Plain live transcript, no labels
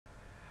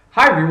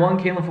Hi everyone,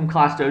 Caleb from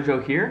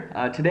ClassDojo here.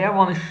 Today I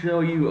want to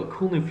show you a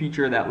cool new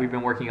feature that we've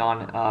been working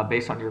on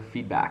based on your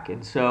feedback.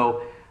 And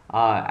so,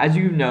 as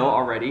you know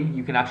already,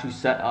 you can actually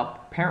set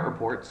up parent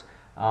reports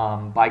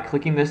by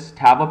clicking this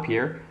tab up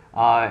here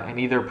and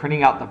either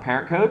printing out the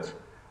parent codes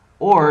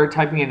or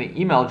typing in the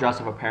email address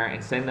of a parent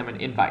and sending them an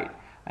invite.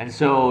 And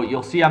so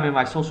you'll see I'm in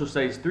my Social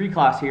Studies 3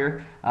 class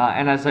here,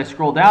 and as I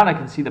scroll down I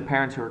can see the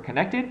parents who are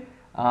connected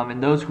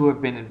and those who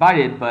have been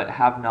invited but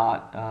have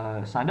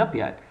not signed up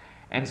yet.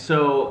 And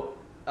so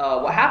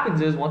what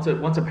happens is once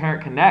a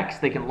parent connects,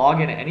 they can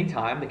log in at any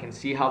time. They can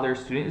see how their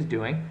student is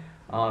doing,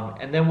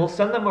 and then we'll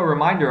send them a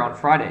reminder on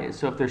Fridays.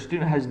 So if their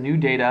student has new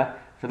data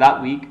for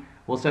that week,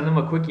 we'll send them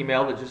a quick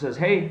email that just says,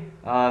 "Hey,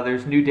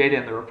 there's new data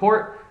in the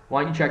report.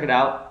 Why don't you check it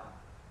out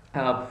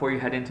before you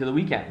head into the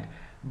weekend?"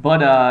 But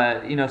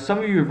some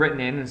of you have written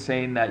in and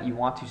saying that you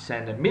want to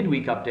send a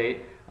midweek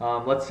update.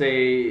 Let's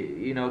say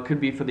it could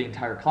be for the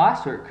entire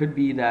class, or it could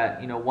be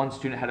that one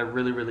student had a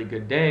really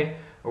good day,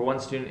 or one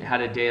student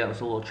had a day that was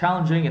a little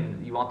challenging,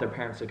 and you want their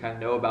parents to kind of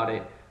know about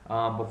it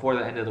before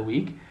the end of the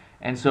week.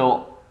 And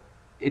so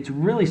it's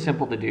really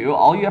simple to do.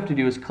 All you have to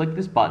do is click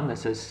this button that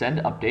says Send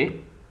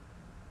Update,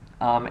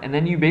 and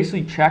then you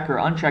basically check or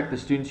uncheck the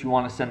students you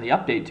want to send the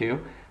update to.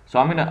 So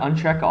I'm going to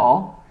uncheck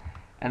all,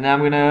 and then I'm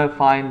going to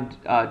find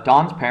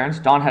Don's parents.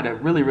 Don had a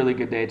really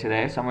good day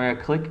today, so I'm going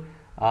to click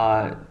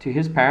to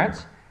his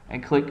parents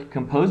and click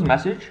Compose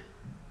Message.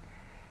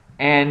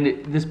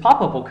 And this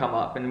pop-up will come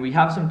up, and we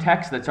have some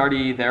text that's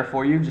already there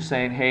for you, just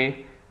saying,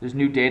 "Hey, there's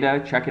new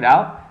data, check it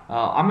out."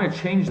 I'm going to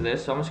change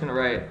this, so I'm just going to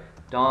write,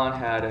 "Don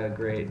had a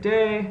great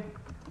day,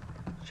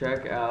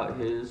 check out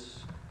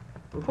his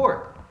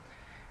report."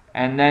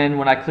 And then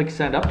when I click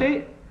Send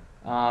Update,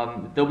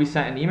 they'll be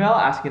sent an email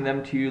asking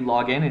them to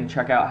log in and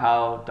check out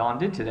how Don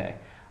did today.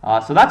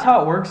 So that's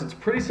how it works. It's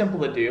pretty simple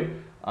to do.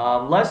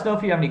 Let us know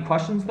if you have any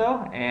questions,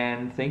 though,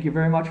 and thank you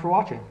very much for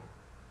watching.